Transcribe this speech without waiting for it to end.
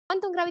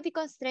quantum gravity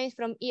constraints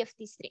from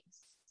EFT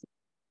strings.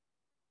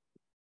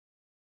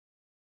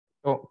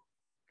 Oh,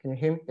 can you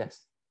hear me?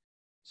 Yes.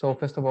 So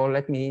first of all,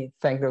 let me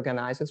thank the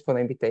organizers for the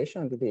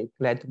invitation. I'm really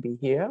glad to be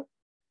here.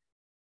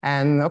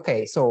 And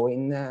okay, so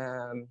in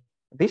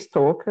this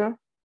talk,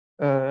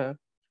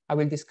 I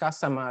will discuss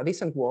some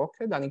recent work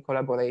done in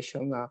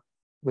collaboration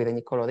with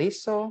Nicolo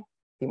Risso,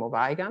 Timo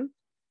Weigand,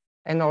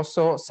 and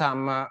also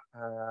some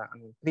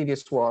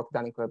previous work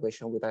done in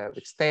collaboration with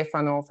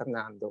Stefano,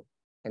 Fernando,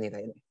 and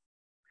Irene.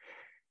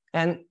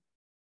 And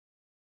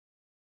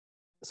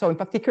so in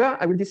particular,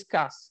 I will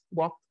discuss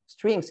what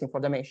strings in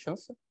 4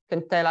 dimensions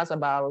can tell us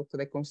about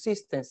the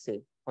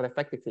consistency of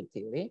effective field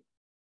theory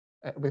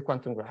with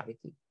quantum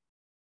gravity.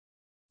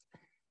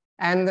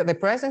 And the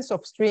presence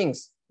of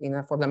strings in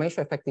a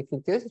 4-dimensional effective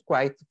field theory is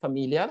quite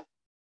familiar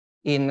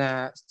in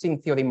string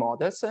theory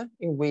models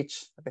in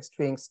which the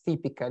strings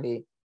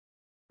typically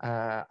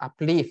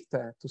uplift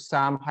to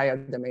some higher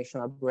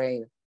dimensional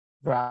brane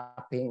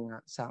wrapping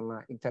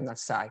some internal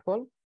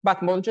cycle.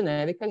 But more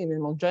generically, in a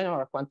more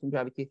general quantum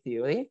gravity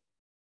theory,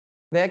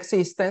 their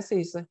existence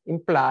is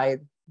implied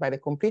by the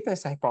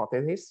completeness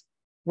hypothesis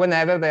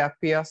whenever there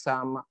appear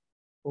some,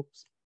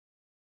 oops,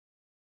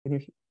 can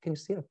you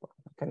see the point?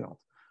 I cannot,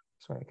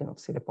 sorry, I cannot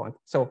see the point.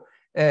 So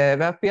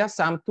there appear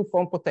some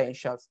two-form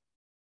potentials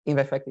in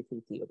the effective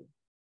field theory.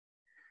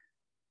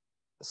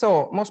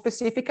 So more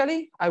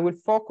specifically, I will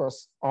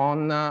focus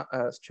on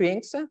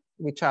strings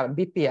which are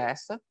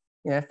BPS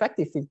in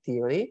effective field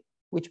theory,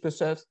 which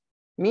preserves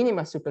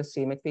minimal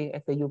supersymmetry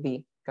at the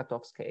UV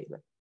cutoff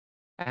scale.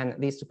 And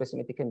this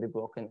supersymmetry can be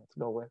broken at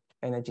lower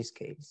energy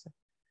scales.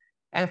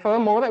 And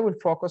furthermore, I will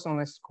focus on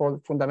what's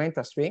called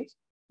fundamental strings,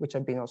 which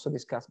have been also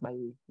discussed by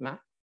Matt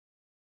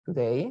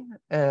today,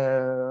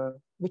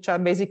 which are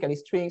basically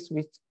strings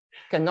which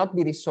cannot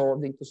be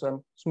resolved into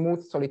some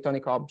smooth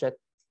solitonic object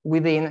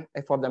within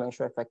a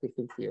 4-dimensional effective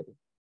field theory.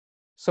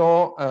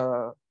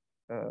 So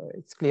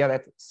it's clear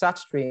that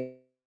such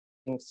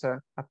strings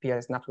appear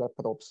as natural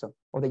probes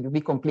of the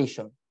UV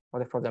completion of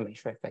the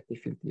 4-dimensional effective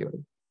field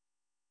theory.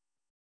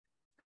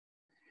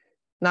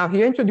 Now,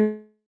 here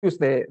introduce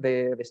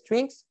the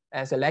strings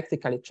as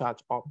electrically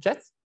charged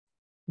objects,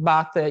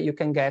 but you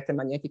can get a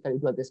magnetically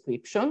dual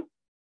description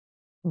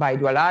by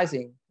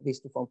dualizing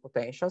these two-form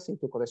potentials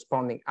into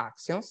corresponding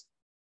axions.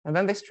 And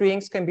then the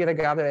strings can be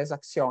regarded as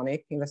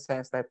axionic in the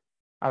sense that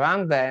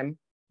around them,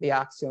 the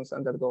axions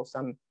undergo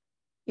some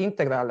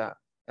integral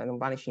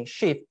non-vanishing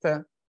shift,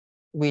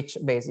 which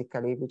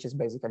is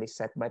basically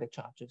set by the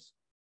charges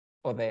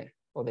of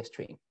the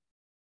string.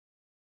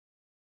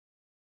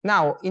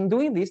 Now, in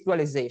doing this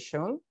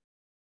dualization,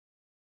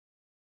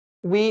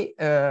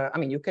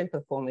 you can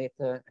perform it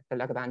at the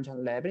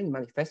Lagrangian level in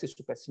manifestly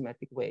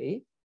supersymmetric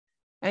way,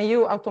 and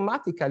you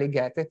automatically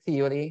get a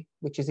theory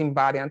which is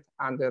invariant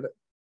under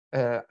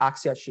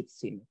axial shift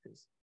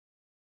symmetries.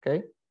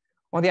 Okay.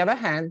 On the other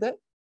hand,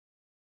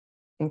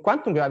 in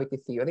quantum gravity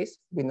theories,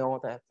 we know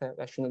that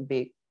there shouldn't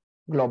be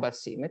global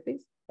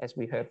symmetries, as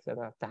we heard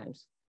several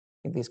times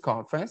in this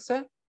conference,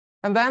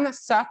 and then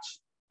such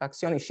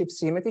axionic shift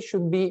symmetry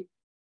should be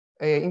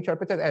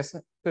interpreted as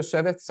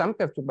preserved at some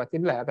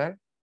perturbative level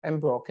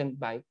and broken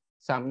by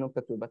some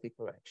non-perturbative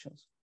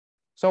corrections.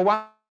 So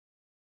one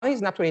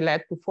is naturally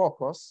led to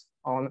focus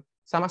on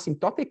some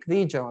asymptotic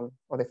region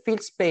of the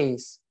field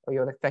space of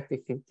your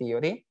effective field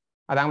theory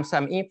around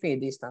some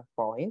infinite distant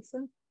points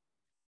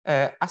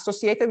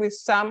associated with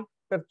some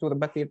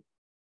perturbative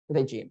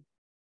regime.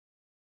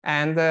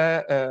 And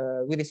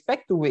with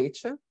respect to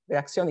which the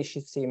axionic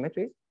shift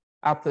symmetries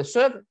are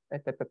preserved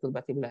at the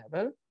perturbative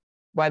level,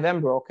 while then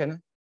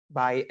broken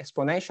by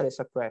exponentially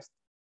suppressed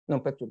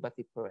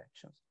non-perturbative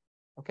corrections.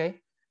 Okay,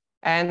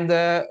 and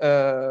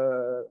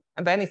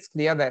then it's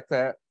clear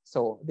that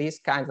so these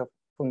kinds of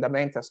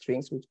fundamental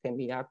strings, which can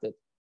be added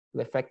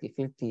to effective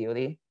field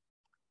theory,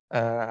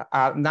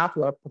 are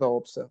natural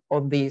probes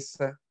of these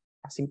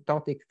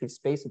asymptotic field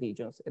space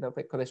regions and of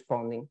the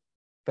corresponding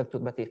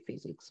perturbative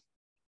physics.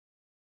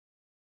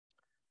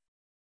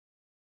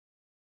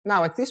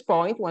 Now, at this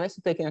point, one has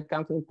to take into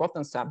account an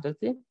important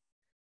subtlety,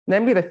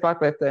 namely the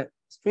fact that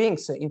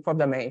strings in 4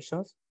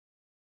 dimensions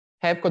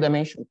have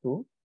codimension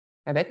 2,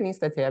 and that means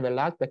that they have a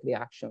large back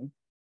reaction.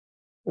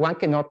 One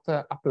cannot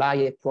apply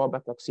a probe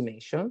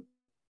approximation,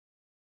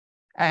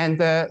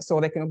 and so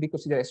they cannot be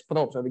considered as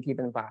probes of a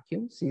given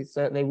vacuum, since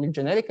they will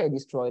generically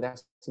destroy the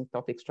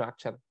asymptotic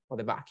structure of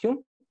the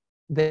vacuum.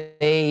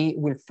 They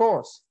will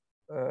force,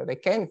 they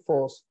can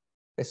force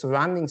the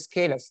surrounding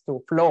scalars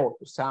to flow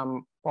to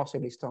some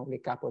possibly strongly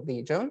coupled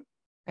region,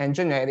 and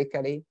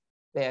generically,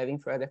 they have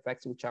infrared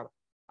effects which are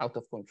out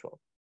of control.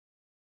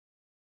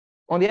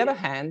 On the other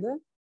hand,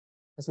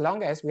 as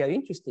long as we are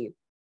interested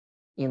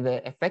in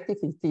the effective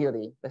field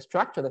theory, the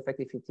structure of the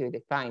effective field theory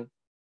defined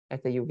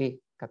at the UV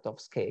cutoff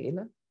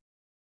scale,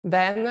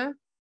 then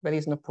there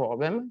is no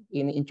problem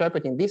in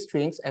interpreting these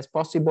strings as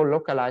possible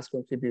localized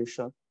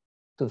contribution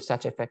to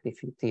such effective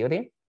field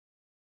theory,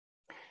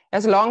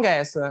 as long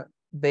as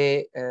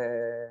the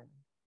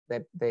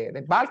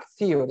bulk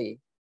theory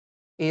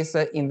is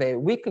in the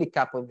weakly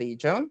coupled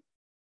region,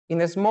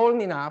 in a small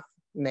enough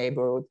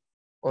neighborhood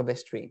of the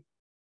string,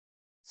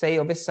 say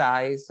of a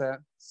size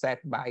set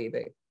by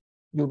the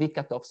UV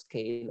cutoff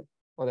scale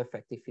of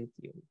effective field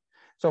theory.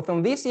 So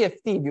from this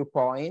EFT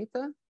viewpoint,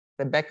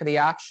 the back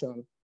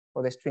reaction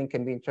of the string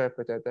can be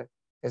interpreted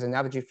as an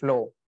energy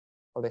flow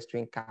of the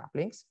string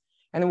couplings.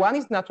 And one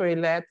is naturally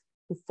led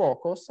to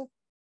focus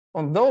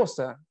on those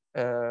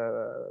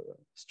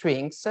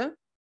strings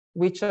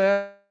which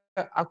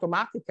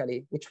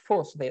automatically, which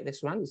force the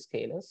surrounding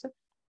scalars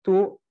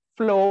to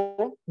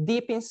flow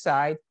deep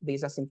inside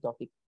this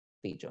asymptotic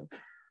region,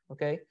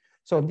 okay?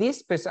 So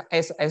this,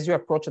 as you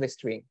approach the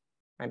string,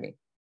 I mean.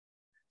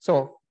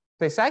 So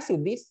precisely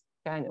this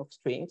kind of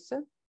strings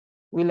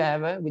will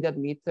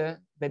admit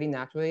very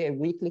naturally a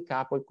weakly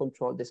coupled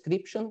control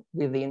description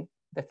within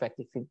the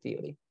effective field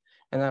theory.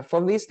 And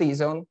for this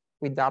reason,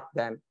 we dub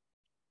them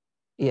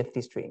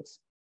EFT strings.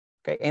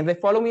 Okay, and the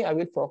following, I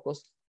will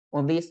focus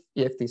on these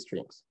EFT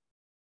strings.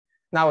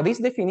 Now, this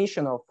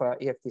definition of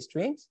EFT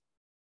strings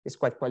is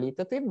quite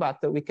qualitative, but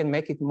we can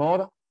make it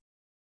more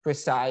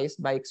precise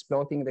by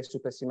exploiting the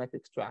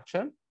supersymmetric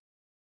structure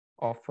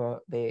of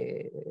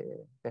the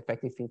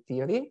effective field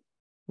theory,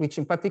 which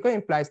in particular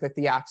implies that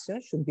the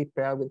axions should be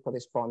paired with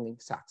corresponding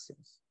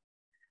saxions.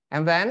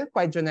 And then,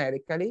 quite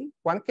generically,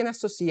 one can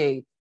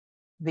associate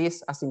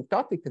this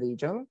asymptotic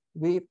region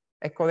with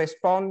a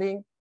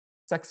corresponding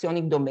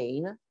saxionic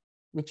domain,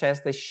 which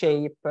has the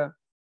shape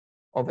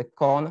of a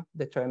cone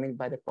determined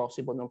by the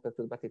possible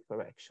non-perturbative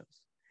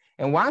corrections.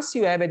 And once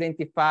you have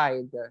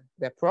identified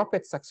the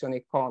appropriate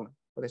saxionic cone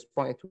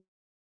corresponding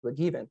to a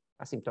given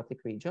asymptotic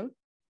region,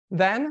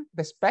 then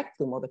the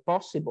spectrum of the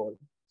possible,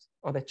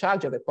 or the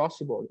charge of the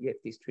possible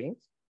EFT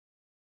strings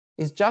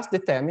is just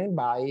determined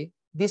by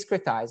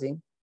discretizing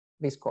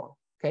this cone.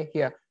 Okay,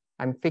 here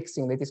I'm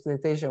fixing the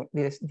discretization.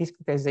 This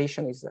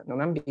discretization is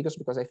non-ambiguous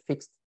because I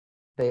fixed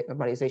the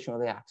normalization of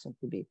the axiom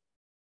to be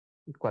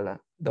equal,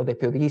 the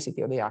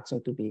periodicity of the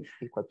axiom to be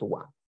equal to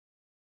 1.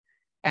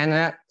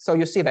 And so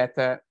you see that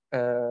there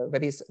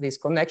is this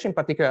connection, in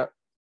particular,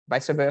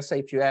 vice versa,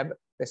 if you have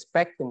the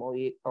spectrum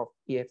of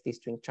EFT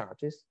string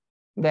charges,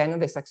 then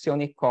the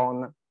saxionic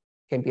cone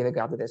can be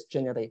regarded as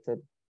generated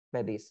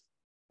by these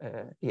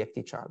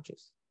EFT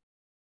charges.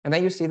 And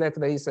then you see that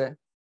there is a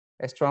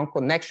strong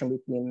connection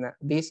between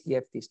these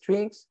EFT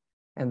strings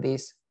and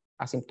these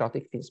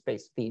asymptotic field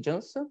space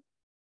regions.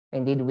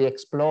 Indeed, we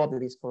explored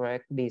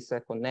this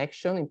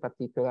connection, in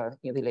particular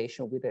in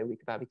relation with the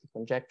weak gravity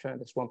conjecture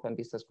and the Swampland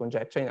distance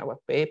conjecture in our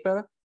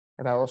paper.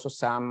 There are also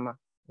some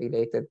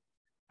related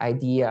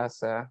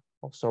ideas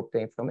also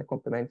obtained from the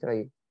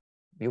complementary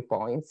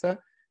viewpoints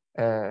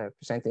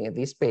presenting in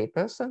these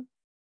papers.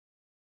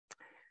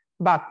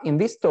 But in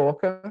this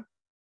talk,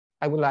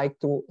 I would like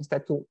to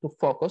instead to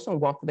focus on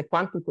what the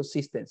quantum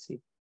consistency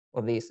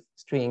of these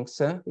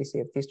strings, these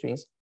EFT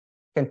strings,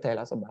 can tell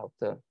us about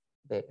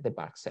the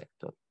bulk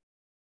sector.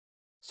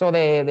 So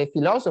the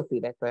philosophy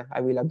that I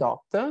will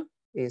adopt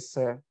is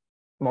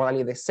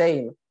morally the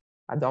same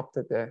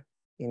adopted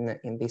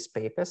in this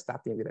paper,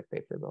 starting with the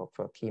paper of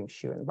Kim,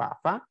 Xu, and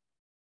Vafa,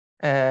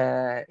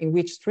 in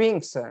which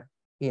strings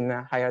in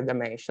higher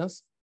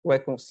dimensions were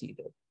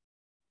considered.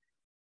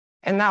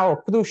 And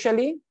now,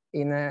 crucially,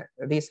 in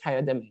these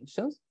higher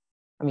dimensions,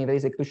 I mean, there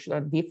is a crucial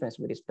difference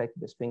with respect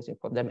to the strings in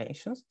 4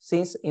 dimensions,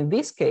 since in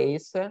this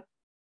case,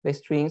 the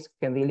strings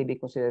can really be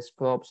considered as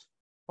probes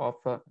of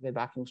the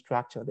vacuum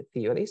structure of the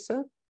theories.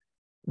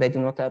 They do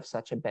not have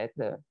such a bad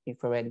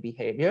infrared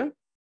behavior.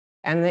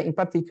 And in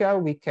particular,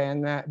 we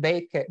can,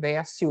 they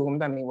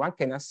assumed, I mean, one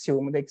can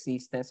assume the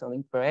existence of an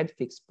infrared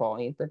fixed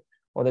point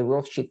or the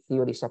worldsheet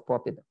theory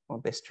supported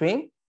on the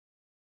string.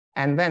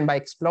 And then by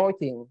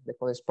exploiting the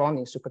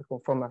corresponding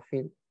superconformal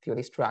field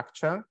theory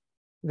structure,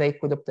 they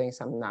could obtain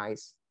some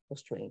nice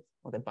constraints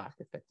on the bulk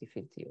effective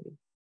field theory.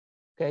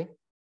 Okay.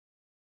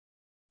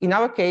 In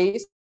our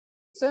case,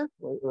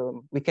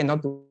 we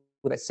cannot do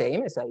the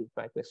same, as I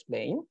try to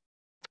explain.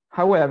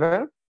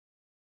 However,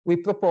 we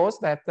propose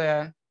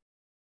that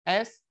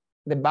as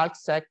the bulk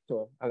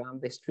sector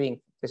around the string,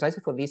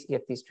 precisely for these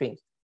EFT strings,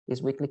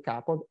 is weakly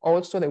coupled,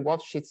 also the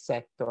worldsheet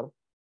sector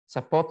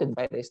supported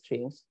by the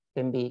strings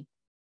can be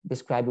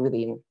described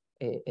within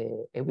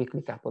a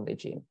weakly coupled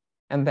regime.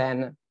 And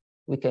then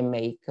we can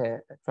make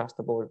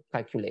trustable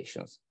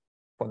calculations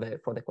for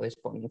the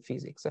corresponding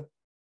physics,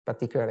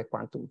 particularly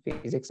quantum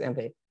physics and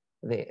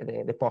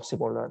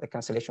the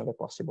cancellation of the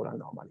possible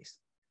anomalies.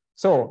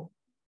 So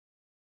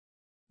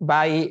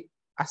by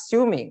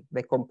assuming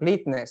the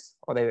completeness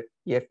of the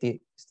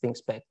EFT string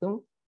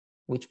spectrum,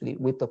 which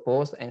we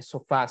propose and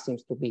so far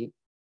seems to be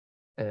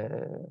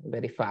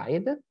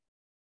verified,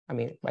 I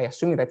mean, by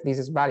assuming that this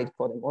is valid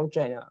for the more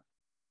general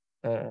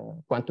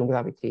quantum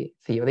gravity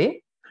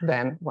theory,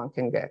 then one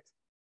can get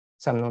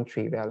some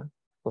non-trivial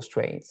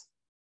constraints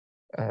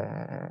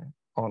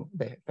on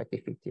the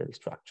effective field theory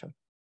structure.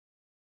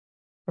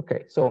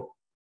 Okay, so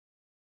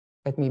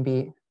let me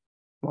be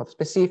more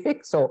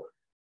specific. So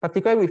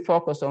particularly we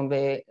focus on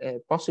the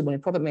possible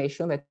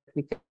information that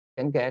we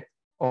can get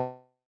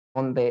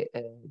on the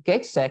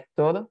gauge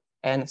sector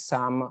and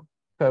some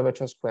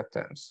curvature square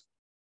terms.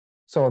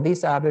 So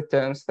these are the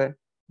terms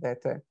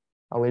that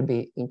I will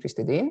be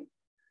interested in.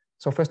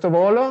 So first of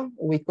all,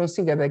 we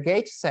consider the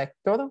gauge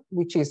sector,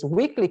 which is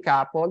weakly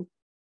coupled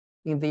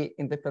in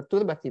the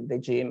perturbative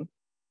regime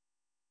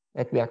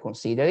that we are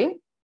considering.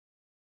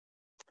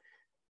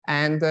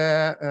 And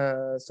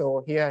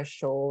so here I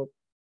show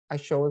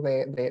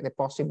the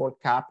possible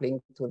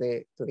coupling to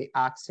the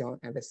axion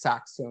and the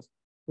saxions,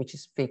 which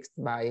is fixed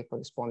by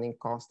corresponding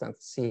constant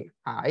Ci.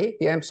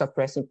 Here I'm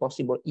suppressing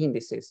possible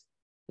indices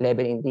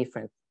labeling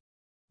different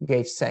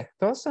gauge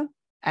sectors.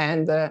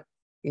 And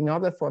in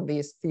order for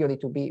this theory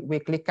to be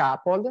weakly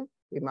coupled,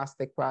 we must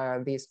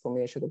require this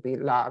combination to be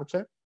large.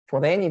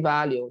 For any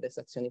value of the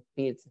saxionic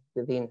fields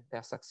within the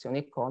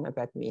saxionic corner,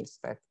 that means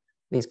that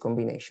this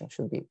combination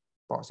should be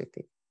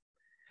positive.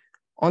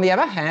 On the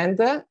other hand,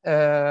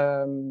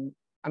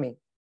 I mean,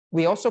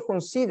 we also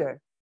consider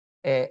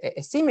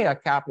a similar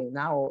coupling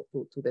now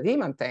to the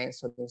Riemann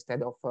tensor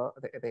instead of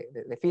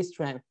the field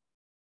strength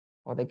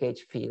of the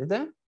gauge field.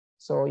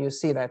 So you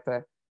see that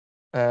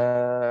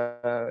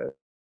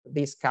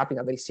these coupling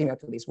are very similar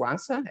to these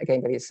ones.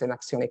 Again, there is an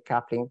axionic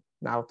coupling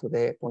now to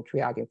the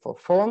Pontryagin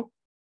form,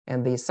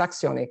 and the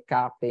saxionic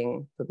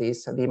coupling to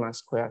this Riemann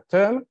square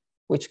term,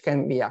 which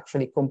can be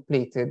actually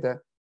completed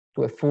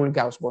to a full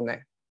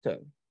Gauss-Bonnet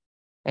term.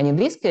 And in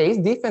this case,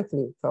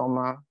 differently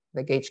from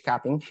the gauge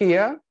coupling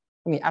here,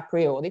 I mean, a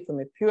priori, from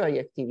a pure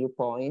EFT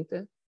viewpoint,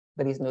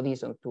 there is no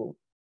reason to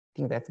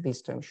think that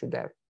this term should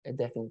have a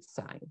definite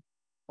sign.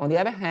 On the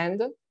other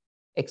hand,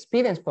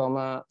 experience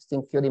from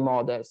string theory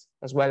models,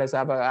 as well as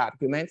other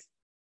arguments,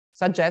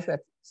 suggest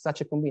that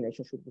such a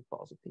combination should be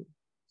positive.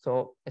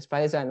 So as far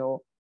as I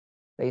know,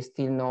 there is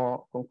still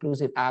no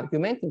conclusive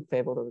argument in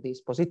favor of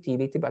this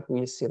positivity, but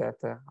we'll see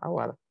that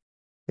our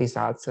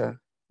results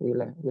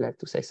will have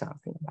to say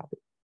something about it.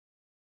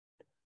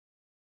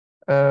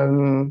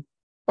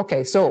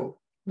 Okay, so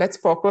let's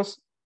focus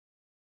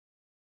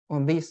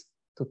on these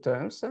two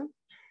terms.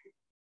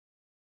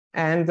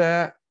 And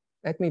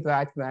let me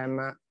write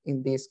them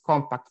in this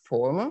compact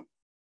form,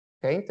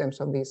 okay, in terms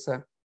of this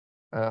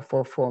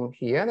four form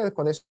here, the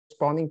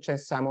corresponding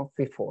Chern-Simons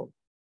free form.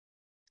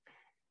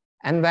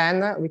 And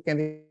then we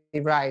can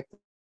rewrite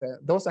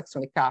those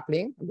axionic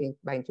coupling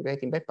by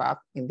integrating by part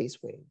in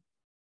this way.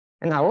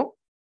 And now,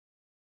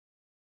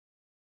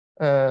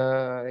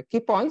 key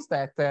points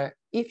that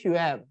if you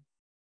have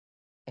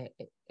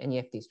an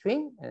EFT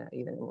string,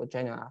 even a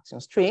homogeneous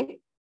axion string,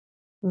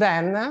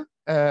 then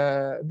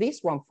this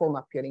one form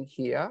appearing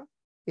here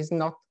is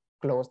not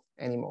closed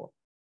anymore,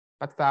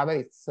 but rather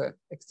its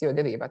exterior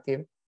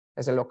derivative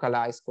as a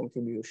localized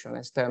contribution,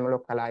 as term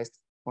localized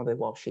on the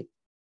worksheet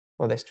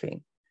for the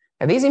string.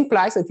 And this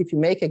implies that if you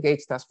make a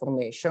gauge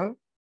transformation,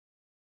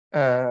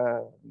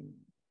 a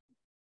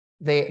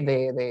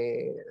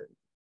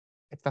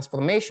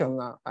transformation,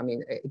 I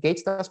mean, a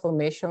gauge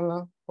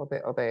transformation of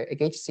a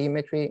gauge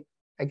symmetry,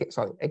 a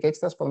gauge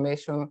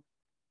transformation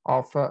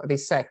of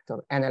this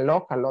sector and a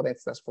local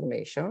Lorentz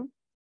transformation,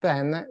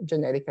 then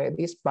generically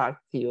this bulk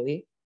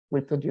theory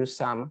will produce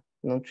some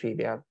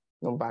non-trivial,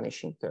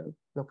 non-vanishing term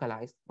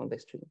localized on the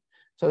string.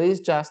 So it is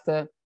just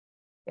a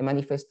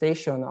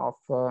manifestation of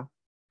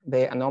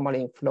the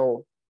anomaly in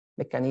flow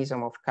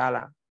mechanism of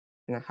Kala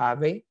and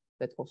Harvey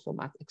that also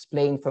might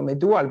explain from a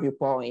dual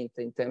viewpoint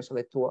in terms of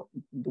the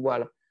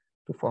dual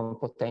two-form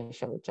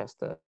potential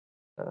just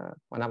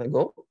 1 hour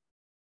ago.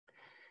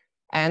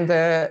 And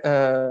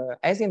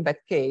as in that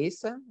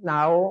case,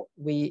 now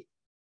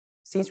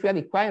since we are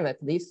requiring that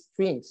these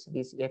strings,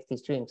 these EFT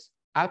strings,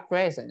 are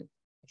present,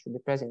 should be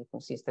present in a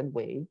consistent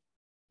way,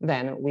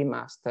 then we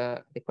must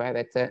require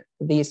that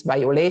this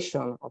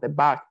violation of the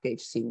bulk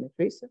gauge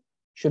symmetries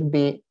should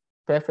be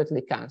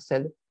perfectly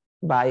cancelled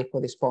by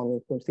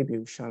corresponding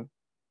contribution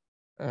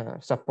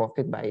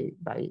supported by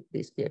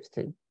these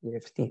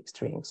EFT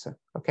strings,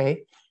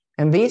 okay?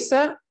 And this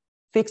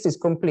fixes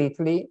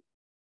completely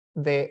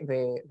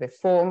the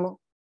form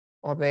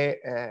of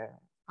the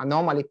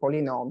anomaly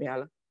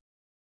polynomial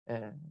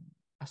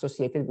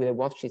associated with a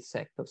worksheet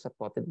sector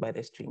supported by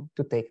the string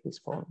to take this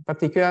form. In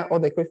particular, all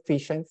the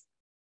coefficients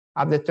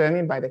are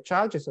determined by the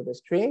charges of the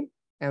string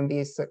and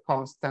these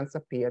constants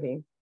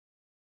appearing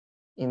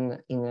in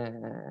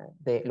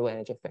the low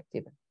energy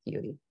effective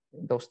theory,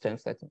 those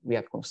terms that we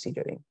are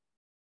considering.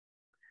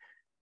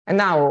 And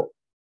now,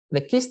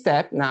 the key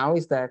step now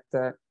is that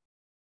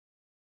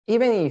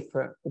even if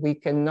we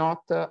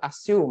cannot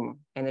assume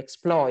and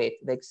exploit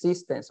the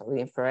existence of the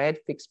infrared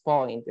fixed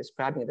point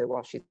describing the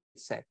worksheet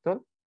sector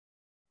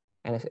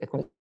and a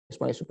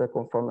corresponding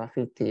superconformal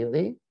field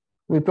theory,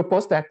 we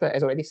propose that,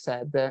 as already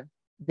said,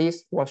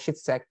 this worksheet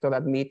sector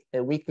admit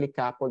a weakly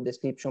coupled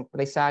description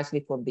precisely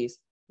for these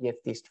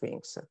EFT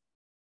strings.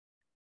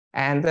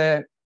 And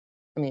I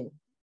mean,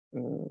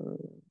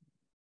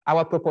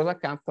 our proposal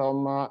comes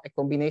from a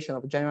combination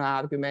of general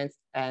arguments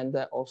and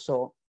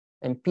also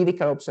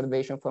empirical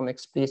observation from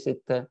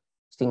explicit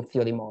string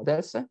theory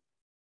models,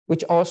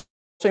 which also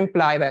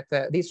imply that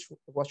this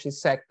worksheet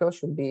sector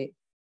should be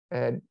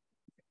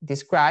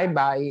described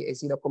by a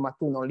 0,2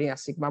 nonlinear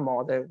sigma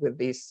model with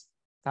this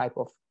type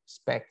of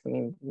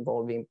spectrum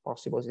involving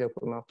possible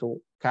 0.2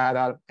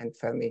 chiral and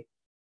Fermi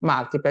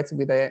multiplets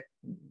with a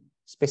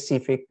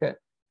specific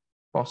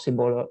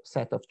possible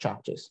set of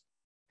charges.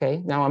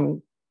 Okay, now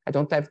I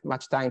don't have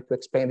much time to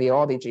explain the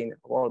origin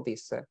of all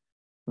these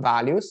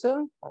values.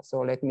 So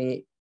let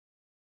me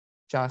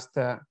just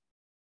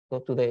go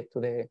to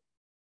the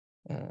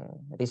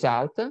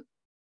result.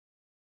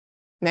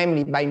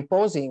 Namely, by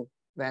imposing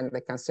then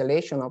the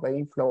cancellation of the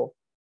inflow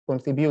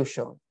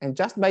contribution, and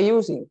just by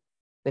using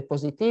the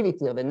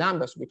positivity of the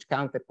numbers which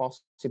count the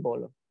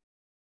possible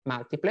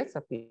multiplets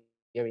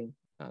appearing,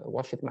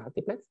 washed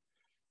multiplets,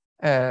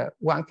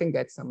 one can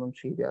get some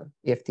non-trivial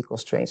EFT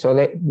constraints. So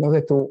in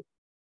order to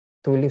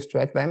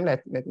illustrate them,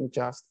 let me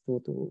just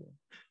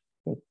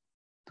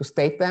to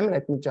state them,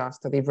 let me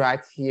just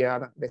rewrite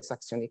here the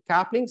saxionic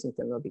couplings in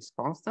terms of this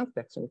constant.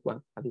 The axionic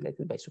ones are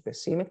related by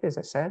supersymmetry, as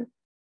I said.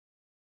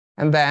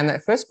 And then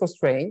first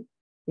constraint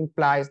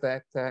implies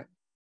that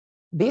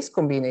this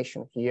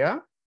combination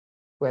here,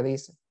 where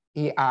this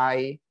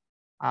EI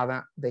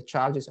are the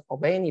charges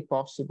of any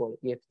possible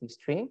EFT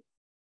string,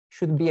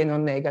 should be a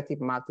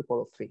non-negative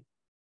multiple of 3.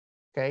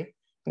 Okay.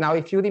 Now,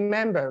 if you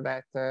remember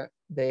that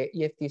the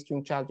EFT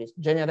string charges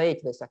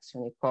generate the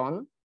saxionic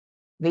cone,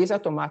 this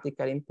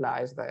automatically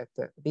implies that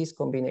this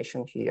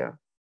combination here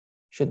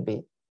should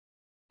be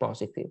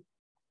positive.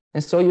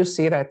 And so you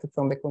see that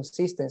from the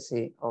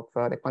consistency of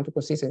the quantum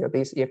consistency of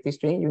this EFT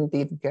string, you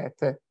indeed get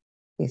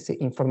this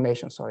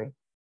information,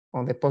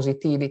 on the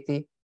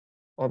positivity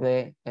of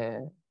the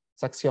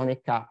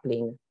saxionic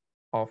coupling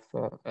of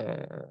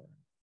the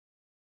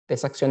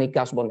saxionic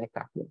Gauss-Bonnet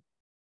coupling.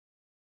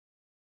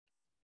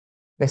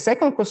 The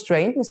second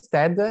constraint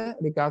instead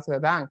regards the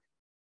rank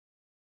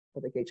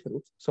of the gauge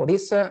groups. So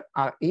this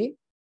RE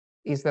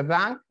is the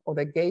rank of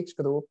the gauge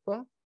group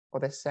or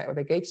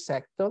the gauge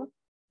sector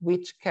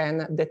which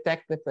can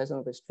detect the presence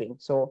of the string.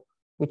 So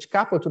which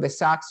couple to the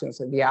saxions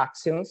and the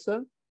axions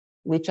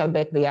which are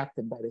back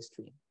reacted by the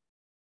string.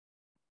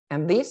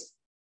 And this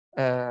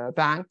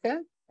rank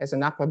has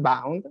an upper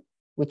bound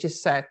which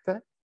is set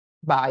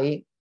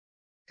by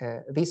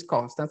these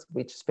constants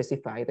which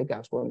specify the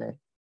Gauss-Bonnet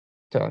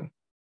term.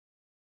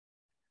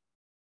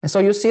 And so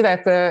you see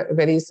that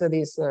there is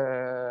this,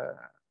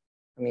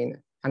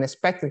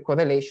 unexpected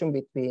correlation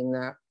between,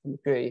 from the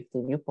pure EFT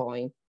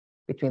viewpoint,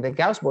 between the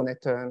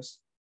Gauss-Bonnet terms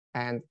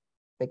and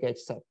the gauge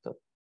sector.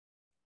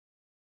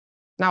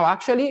 Now,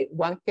 actually,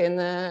 one can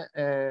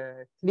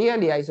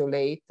clearly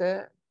isolate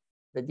the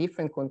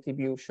different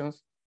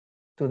contributions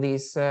to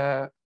this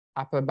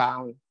upper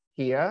bound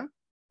here,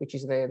 which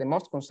is the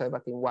most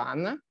conservative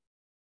one.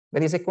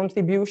 There is a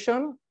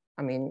contribution,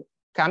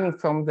 coming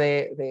from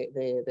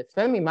the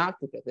Fermi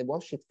multiplet, the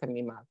Walsh-Schmidt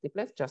Fermi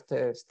multiplet, just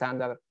a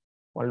standard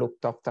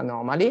one-loop-Toft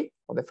anomaly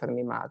for the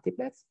Fermi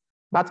multiplets.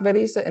 But there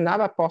is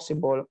another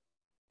possible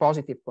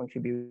positive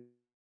contribution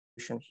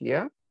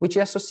here, which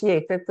is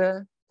associated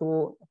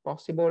to a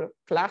possible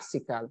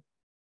classical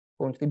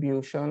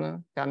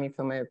contribution coming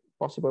from a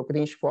possible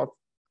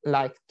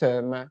Green-Schwarz-like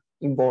term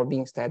involving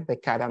instead the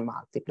chiral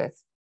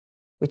multiplets,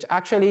 which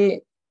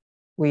actually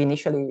we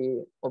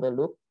initially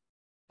overlooked.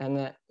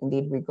 And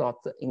indeed, we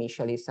got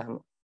initially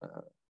some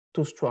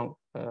too strong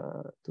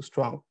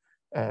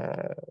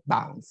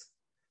bounds.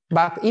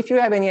 But if you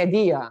have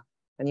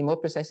any more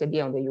precise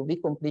idea on the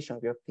UV completion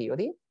of your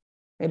theory,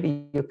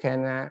 maybe you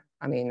can,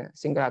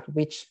 single out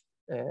which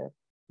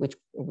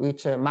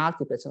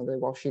multiplets on the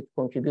worksheet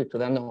contribute to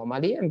the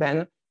anomaly, and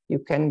then you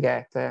can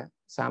get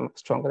some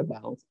stronger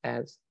bounds,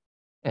 as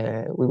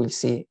we will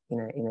see in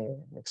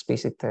an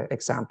explicit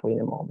example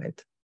in a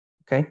moment.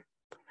 Okay.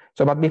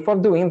 So, but before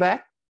doing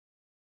that,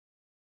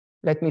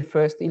 let me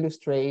first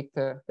illustrate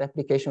the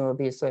application of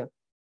these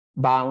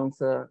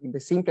bounds in the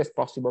simplest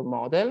possible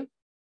model.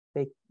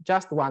 Take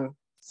just one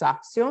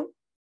saxion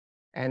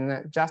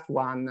and just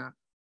one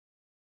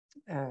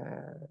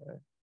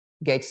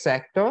gauge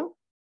sector.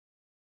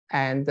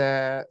 And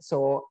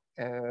so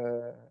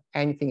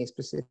anything is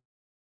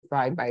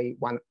specified by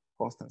one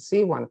constant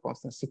C, one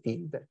constant C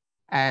tilde.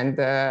 And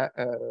the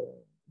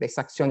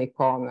saxionic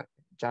cone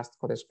just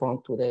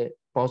correspond to the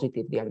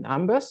positive real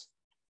numbers.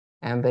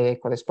 And the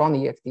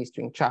corresponding EFT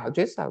string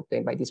charges are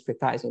obtained by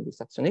discretizing the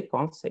saxionic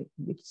cones,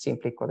 which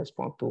simply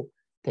correspond to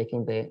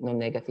taking the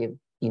non-negative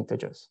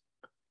integers.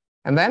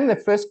 And then the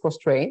first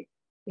constraint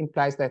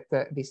implies that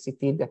this C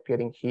tilde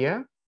appearing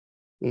here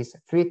is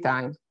 3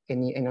 times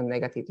any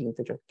non-negative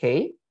integer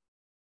k.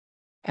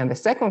 And the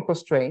second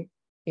constraint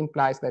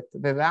implies that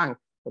the rank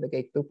for the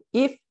gauge group,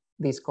 if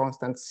this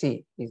constant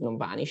C is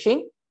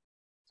non-vanishing,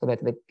 so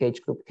that the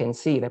gauge group can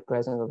see the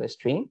presence of the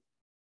string,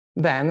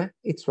 then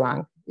its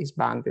rank is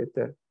bounded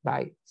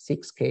by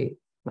 6k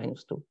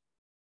minus 2.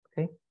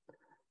 Okay.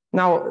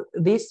 Now,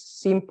 this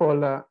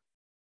simple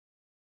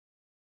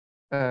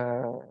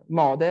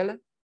model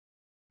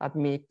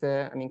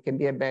can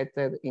be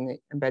embedded in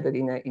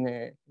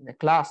a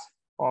class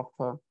of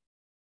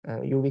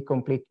UV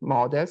complete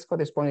models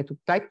corresponding to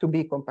type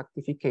 2B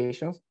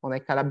compactifications on a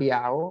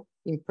Calabi-Yau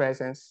in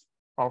presence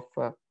of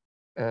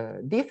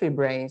different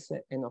branes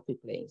and OP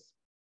planes.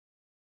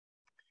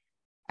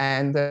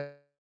 And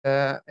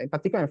in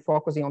particular, I'm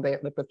focusing on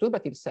the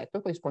perturbative sector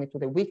corresponding to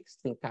the weak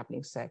string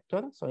coupling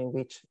sector, so in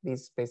which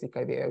this is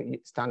basically the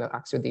standard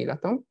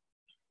axiodilaton.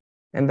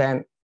 And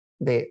then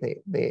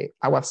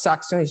our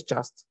suction is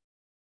just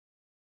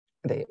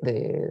the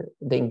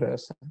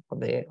inverse of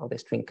the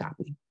string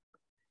coupling.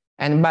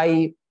 And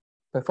by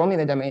performing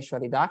the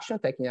dimensional reduction,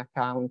 taking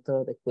account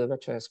the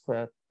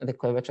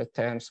curvature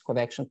terms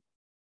correction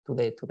to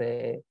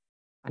the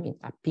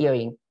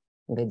appearing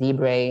in the D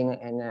brane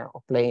and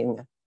plane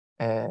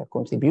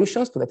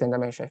contributions to the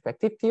 10-dimensional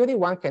effective theory,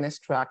 one can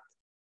extract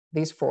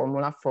this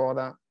formula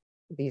for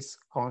this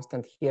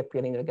constant here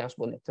appearing in the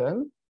Gauss-Bonnet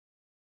term,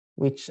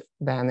 which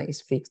then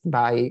is fixed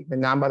by the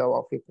number of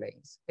orthogonal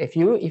planes. If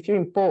you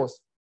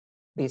impose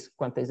this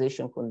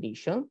quantization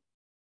condition,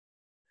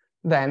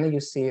 then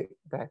you see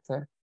that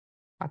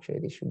actually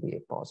this should be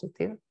a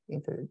positive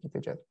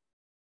integer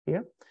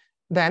here.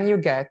 Then you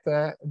get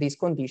this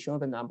condition of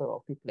the number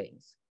of orthogonal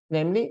planes.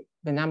 Namely,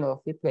 the number of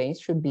orthogonal planes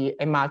should be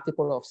a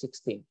multiple of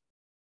 16.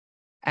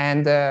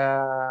 And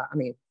at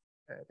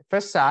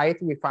first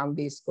sight, we found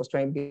this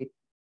constraint a bit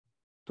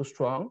too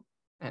strong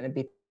and a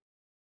bit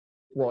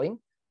worrying.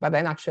 But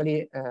then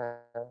actually,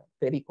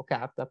 Federico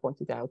Carta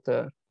pointed out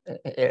the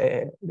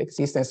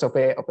existence of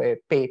a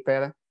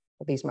paper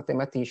of this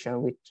mathematician,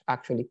 which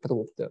actually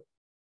proved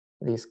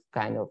this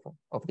kind of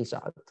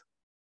result.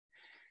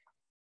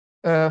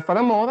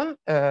 Furthermore,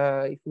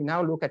 if we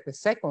now look at the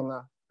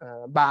second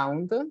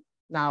bound,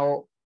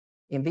 now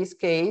in this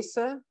case,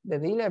 the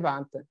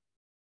relevant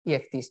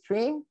EFT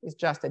string is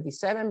just a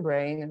D7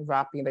 brane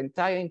wrapping the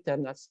entire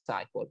internal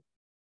cycle.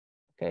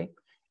 Okay.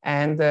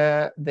 And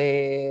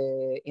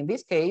in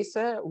this case,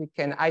 we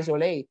can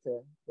isolate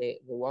the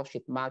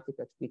worldsheet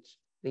multiplets which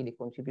really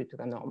contribute to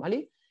the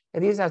anomaly.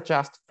 And these are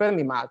just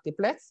Fermi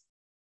multiplets,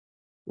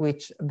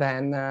 which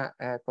then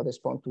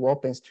correspond to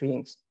open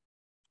strings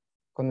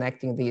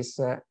connecting this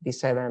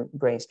D7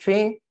 brane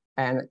string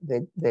and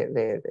the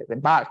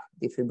bulk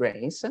D3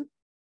 branes.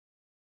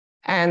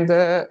 And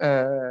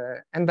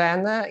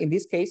then in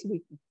this case,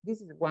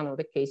 this is one of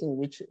the cases in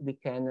which we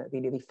can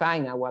really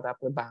refine our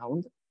upper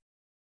bound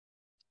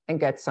and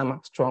get some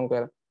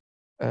stronger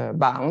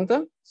bound,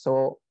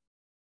 so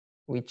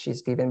which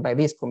is given by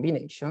this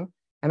combination.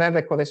 And then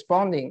the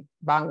corresponding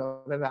bound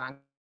of the rank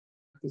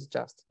is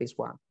just this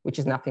one, which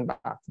is nothing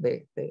but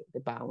the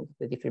bound,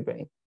 the D3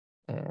 brane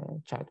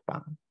child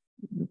bound,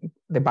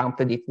 the bound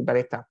predicted by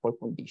the tuple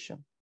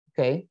condition,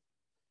 okay?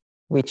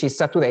 Which is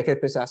saturated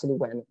precisely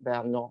when there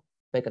are no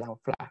background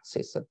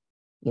fluxes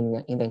in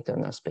the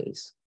internal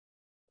space.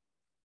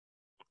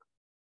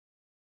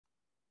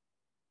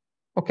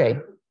 Okay.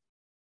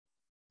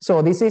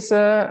 So this is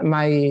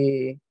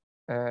my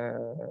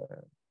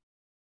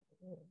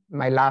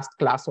last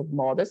class of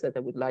models that I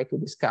would like to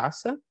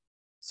discuss.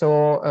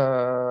 So,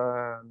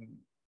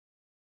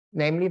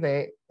 namely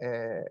the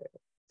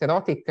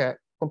theoretic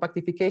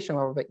compactification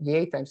of the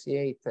E8 times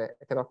E8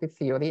 heterotic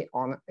theory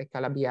on a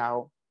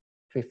Calabi-Yau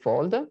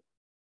threefold.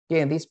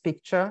 Here in this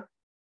picture,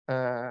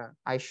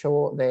 I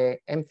show the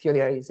M-theory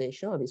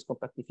realization of these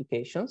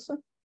compactifications,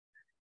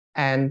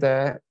 and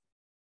the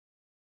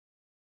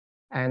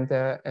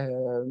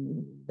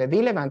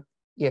relevant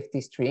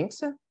EFT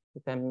strings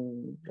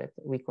that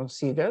we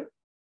consider,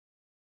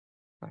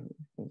 I'm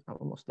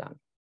almost done,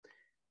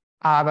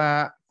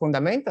 are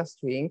fundamental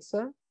strings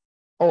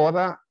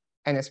or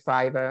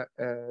NS5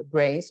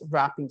 branes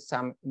wrapping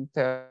some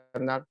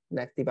internal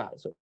net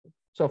divisor.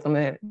 So from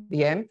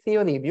the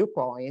M-theory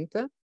viewpoint,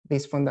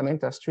 these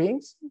fundamental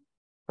strings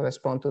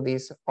correspond to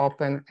this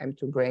open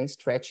M2 brane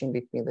stretching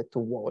between the two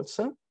walls,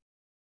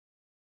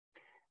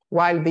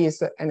 while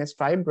these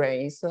NS5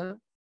 branes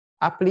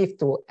uplift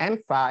to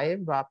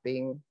M5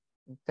 wrapping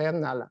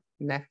internal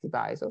net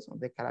divisors on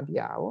the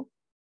Calabi-Yau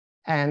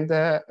and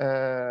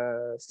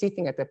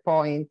sitting at a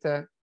point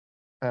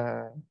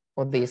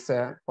for this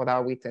for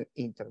our Witten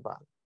interval.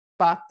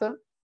 But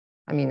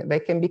I mean, they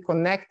can be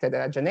connected,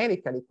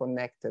 generically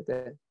connected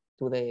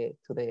to the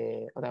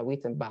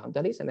Witten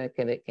boundaries, and they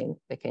can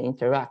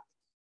interact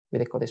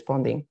with the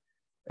corresponding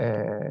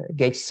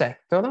gauge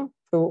sector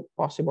through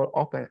possible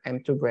open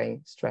M2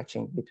 brane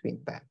stretching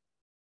between them.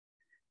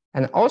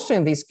 And also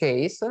in this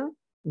case,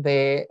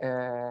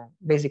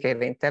 basically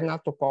the internal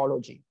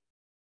topology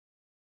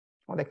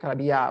of the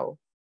Calabi-Yau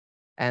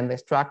and the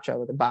structure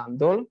of the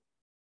bundle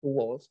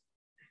walls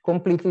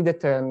completely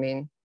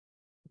determine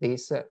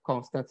these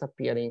constants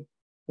appearing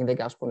in the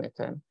Gauss-Bonnet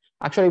term.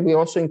 Actually, we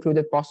also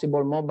included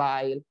possible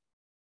mobile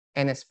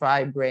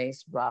NS5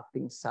 branes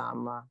wrapping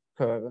some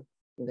curve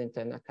in the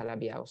internal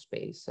Calabi-Yau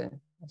space.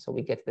 So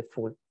we get the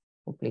full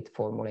complete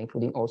formula,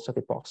 including also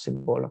the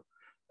possible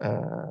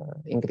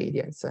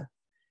ingredients.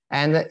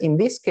 And in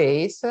this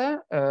case,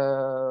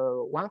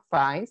 one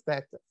finds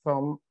that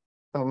from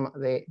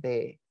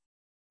the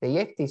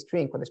EFT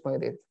string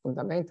corresponding to the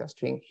fundamental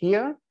string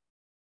here,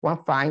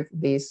 one finds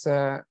this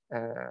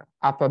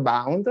upper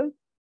bound,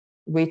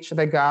 which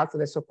regards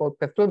the so-called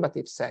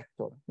perturbative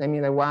sector,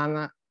 namely the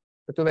one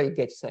perturbative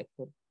gauge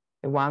sector,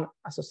 the one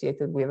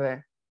associated with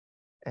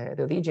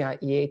the original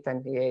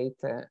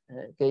E8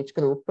 gauge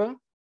group,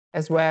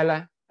 as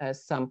well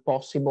as some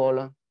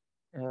possible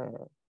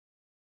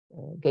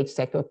gauge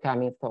sector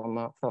coming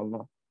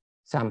from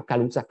some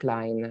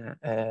Kaluza-Klein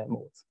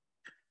modes.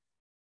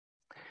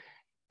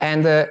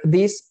 And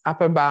this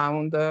upper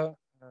bound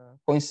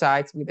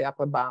coincides with the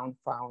upper bound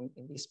found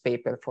in this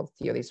paper for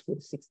theories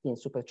with 16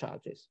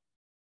 supercharges.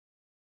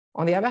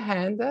 On the other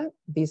hand,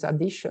 these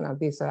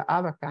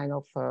other kind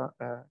of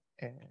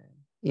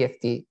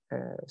EFT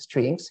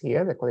strings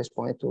here that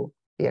correspond to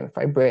the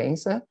M5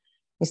 brains,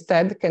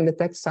 instead can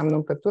detect some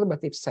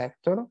non-perturbative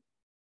sector,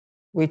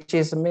 which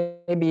is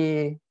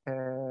maybe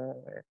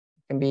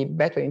can be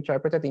better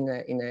interpreted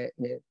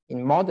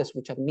in models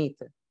which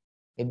admit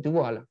a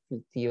dual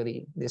field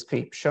theory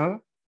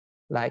description,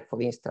 like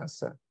for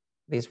instance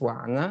this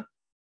one,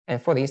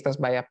 and for instance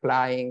by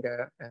applying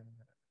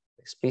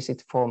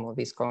explicit form of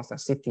this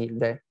constant C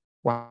tilde,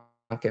 one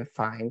can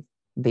find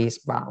this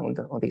bound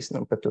or this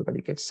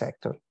non-perturbative gauge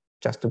sector,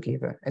 just to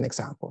give an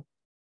example.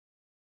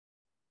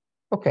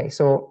 Okay,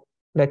 so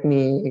let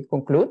me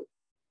conclude.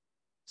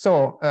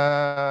 So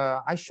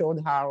I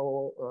showed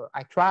how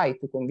I tried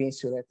to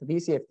convince you that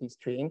these EFT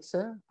strings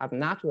are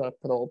natural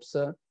probes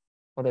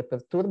for the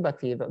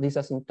perturbative, this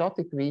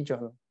asymptotic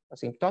region,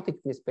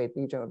 asymptotic field space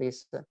region of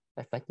these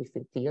effective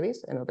field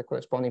theories and of the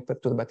corresponding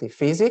perturbative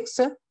physics.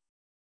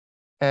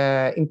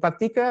 In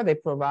particular, they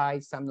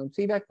provide some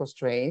non-trivial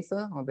constraints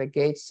on the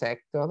gauge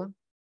sector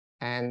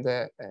and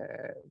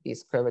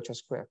these curvature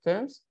square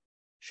terms,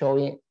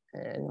 showing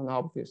an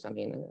obvious,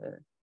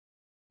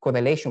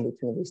 correlation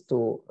between these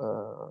two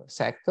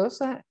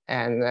sectors.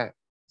 And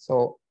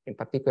so in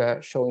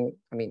particular, showing,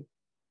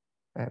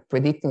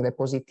 predicting the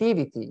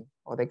positivity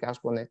of the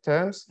Gauss-Bonnet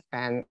terms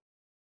and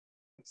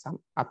some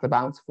upper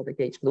bounds for the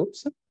gauge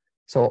groups.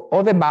 So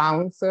all the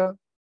bounds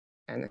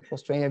and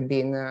constraints have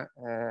been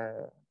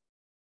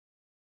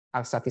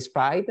are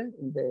satisfied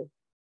in the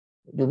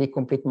UV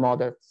complete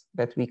models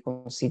that we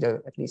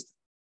consider at least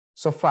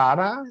so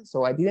far.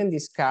 So I didn't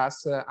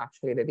discuss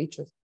actually the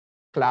richest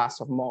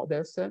class of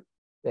models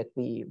that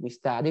we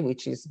study,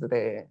 which is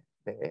the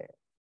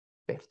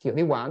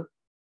theory one,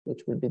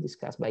 which will be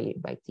discussed by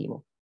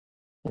Timo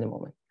in a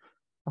moment.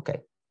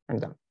 Okay, I'm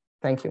done.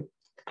 Thank you.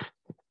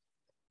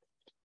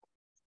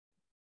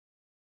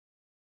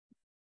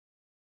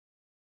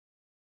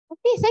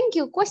 Okay, thank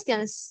you.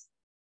 Questions?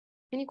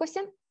 Any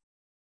question?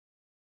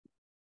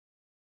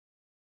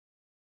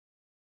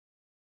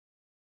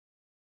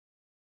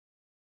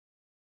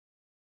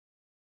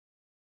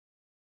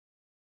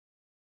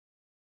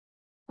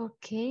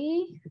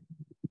 Okay.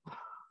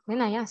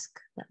 When I ask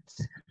that.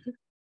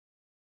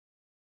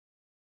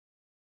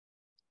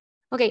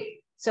 Okay,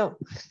 so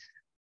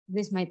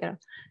this is my turn.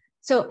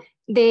 So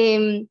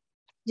you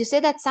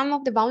said that some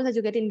of the bounds that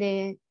you get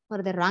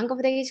for the rank of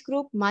the gauge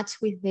group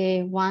match with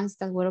the ones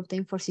that were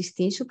obtained for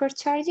 16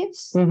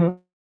 supercharges.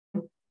 Mm-hmm.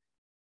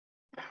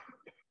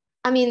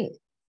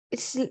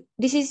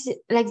 This is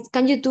like,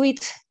 can you do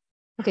it?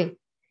 Okay.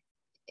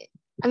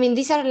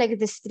 These are like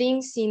the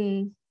strings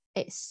in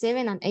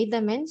 7 and 8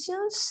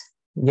 dimensions.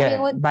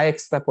 Yeah, by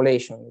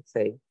extrapolation, let's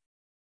say.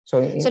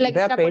 So in like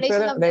their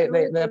extrapolation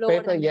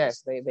paper,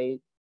 yes, they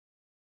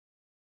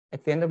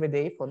at the end of the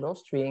day, for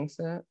those strings,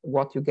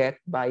 what you get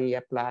by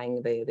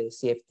applying the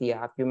CFT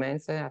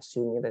arguments,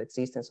 assuming the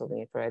existence of an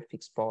infrared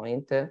fixed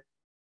point,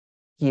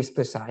 gives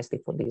precisely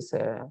for this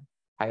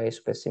higher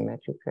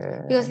supersymmetric.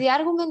 Because the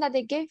argument that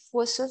they gave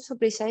was also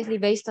precisely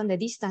based on the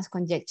distance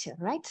conjecture,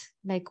 right?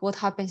 Like what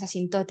happens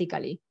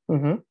asymptotically.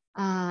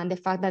 Mm-hmm. The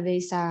fact that there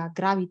is a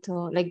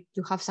gravito, like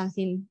you have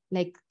something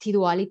like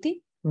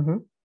T-duality. Mm-hmm.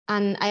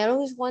 And I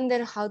always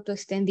wonder how to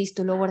extend this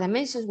to lower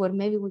dimensions where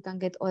maybe we can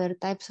get other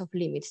types of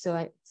limits. So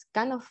it's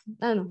kind of,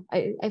 I don't know,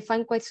 I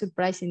find quite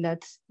surprising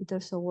that it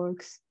also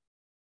works.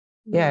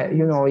 Yeah,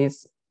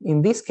 it's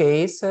in this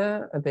case,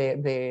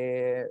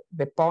 the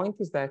point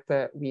is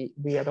that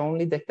we are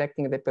only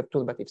detecting the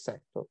perturbative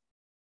sector.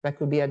 That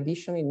could be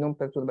additionally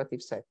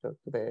non-perturbative sector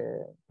to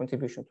the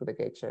contribution to the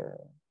gauge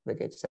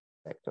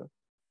sector.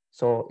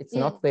 So it's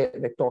not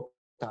the total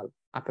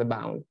upper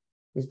bound.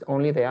 It's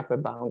only the upper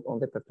bound on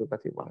the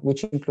perturbative one,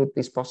 which include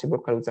these possible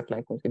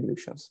Kaluza-Klein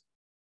contributions.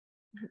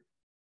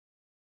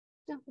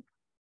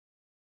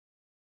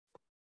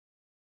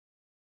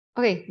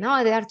 Okay,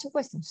 now there are 2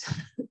 questions.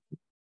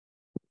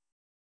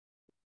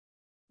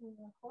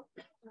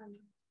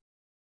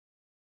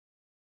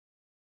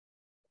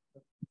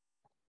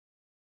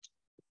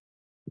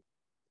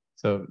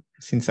 So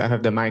since I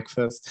have the mic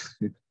first,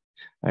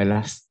 I'll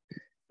ask.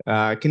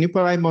 Can you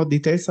provide more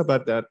details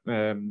about that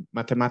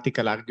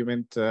mathematical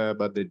argument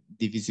about the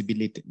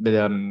divisibility,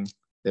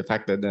 the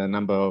fact that the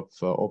number of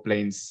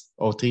O-planes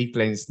or 3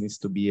 planes needs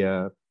to be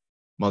a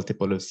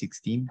multiple of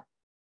 16?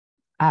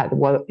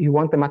 Well, you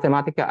want the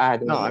mathematical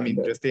add? No, I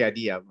mean just the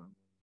idea.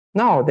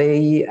 No,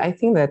 I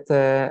think that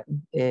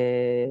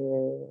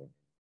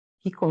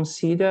he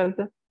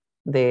considered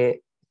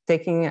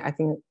taking, I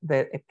think,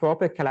 a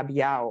proper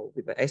Calabi-Yau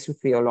with the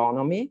SU3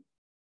 holonomy,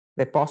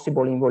 the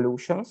possible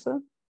involutions,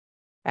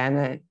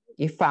 and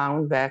he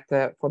found that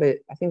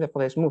I think that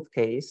for the smooth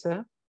case,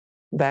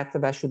 that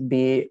there should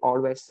be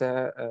always,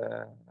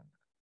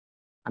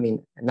 I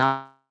mean, a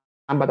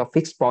number of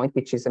fixed point,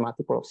 which is a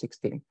multiple of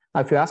 16.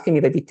 Now, if you're asking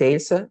me the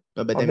details of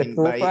the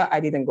proof, I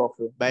didn't go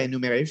through. By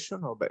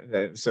enumeration, or by,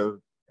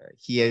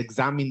 he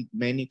examined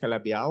many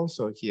Calabi-Yau,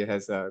 so he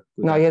has a...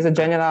 No, he has a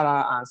general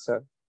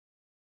answer.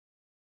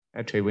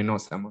 Actually, we know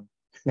someone.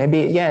 Maybe,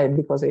 yeah,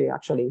 because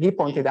he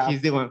pointed out.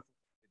 He's the one who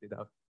pointed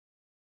out.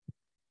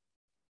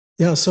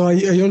 Yeah, so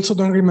I also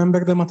don't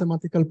remember the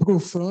mathematical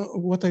proof.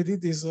 What I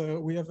did is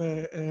we have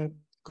a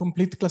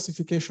complete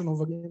classification of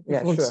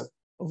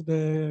of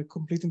the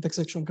complete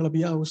intersection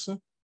Calabi-Yaus.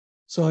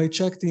 So I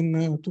checked in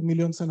 2.5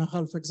 million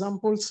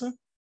examples,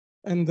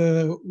 and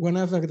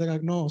whenever there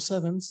are no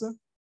sevens,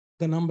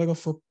 the number of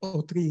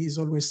O3 is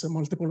always a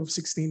multiple of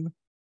 16.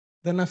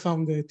 Then I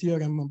found the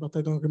theorem, but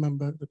I don't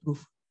remember the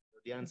proof.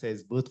 The answer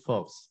is brute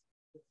force.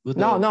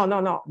 No.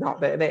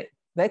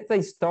 That's the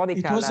historical.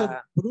 It was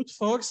a brute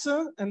force,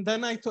 and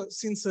then I thought,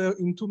 since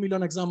in 2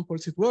 million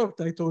examples it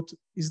worked, I thought,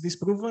 is this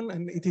proven?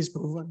 And it is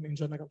proven in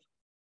general.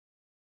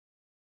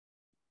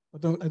 I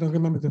don't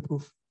remember the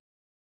proof.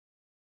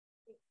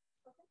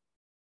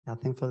 Yeah,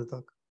 thanks for the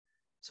talk.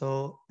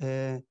 So,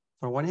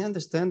 from what I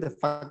understand, the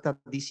fact that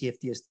these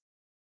EFT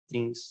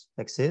strings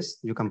exist,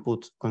 you can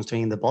put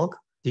constraint in the bulk.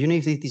 Do you know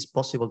if it is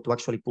possible to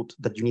actually put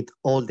that you need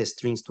all the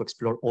strings to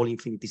explore all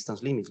infinite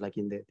distance limits, like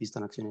in the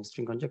distant axial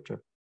string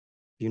conjecture?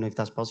 Do you know if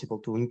that's possible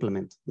to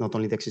implement, not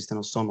only the existence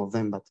of some of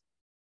them, but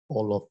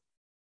all of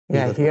them?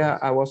 Yeah, here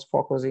I was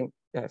focusing,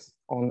 yes,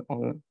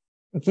 on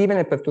given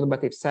a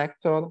perturbative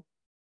sector,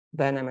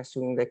 then I'm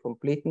assuming the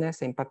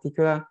completeness. In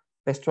particular,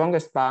 the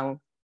strongest bound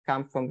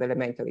comes from the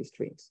elementary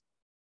strings.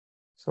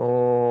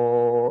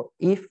 So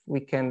if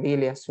we can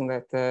really assume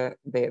that the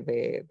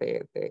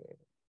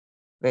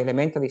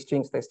elementary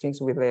strings, the strings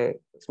with the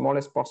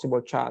smallest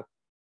possible charge,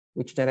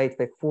 which generate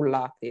the full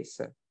lattice,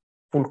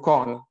 full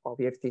cone of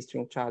EFT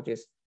string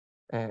charges,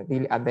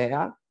 really are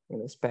there in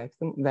the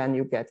spectrum, then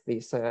you get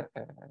these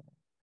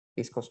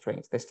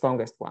constraints, the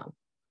strongest one.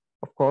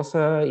 Of course,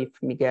 if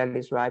Miguel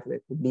is right,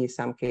 there could be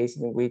some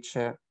cases in which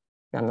they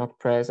are not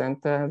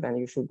present, then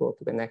you should go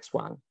to the next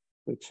one,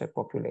 which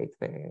populate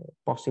the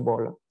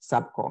possible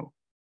subcone.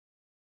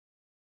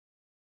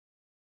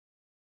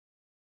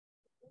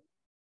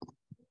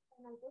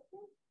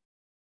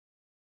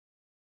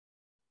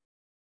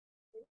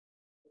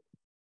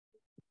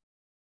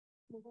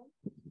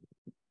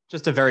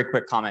 Just a very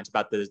quick comment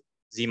about the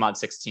Z-mod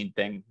 16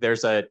 thing.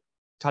 There's a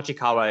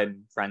Tachikawa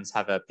and friends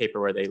have a paper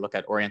where they look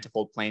at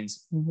orientable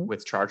planes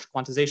with charge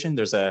quantization.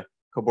 There's a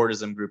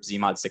cobordism group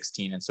Z-mod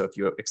 16. And so if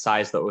you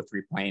excise the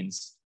O3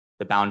 planes,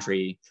 the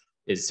boundary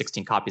is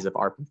 16 copies of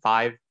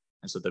RP5.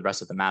 And so the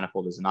rest of the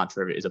manifold is a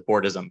non-derivative, is a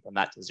bordism from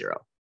that to 0.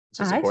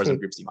 So it's a bordism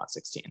group Z-mod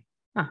 16.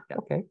 Yeah.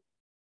 Okay.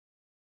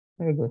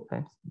 Very good,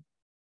 thanks.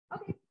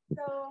 Okay,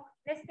 so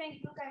let's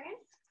thank Luca again.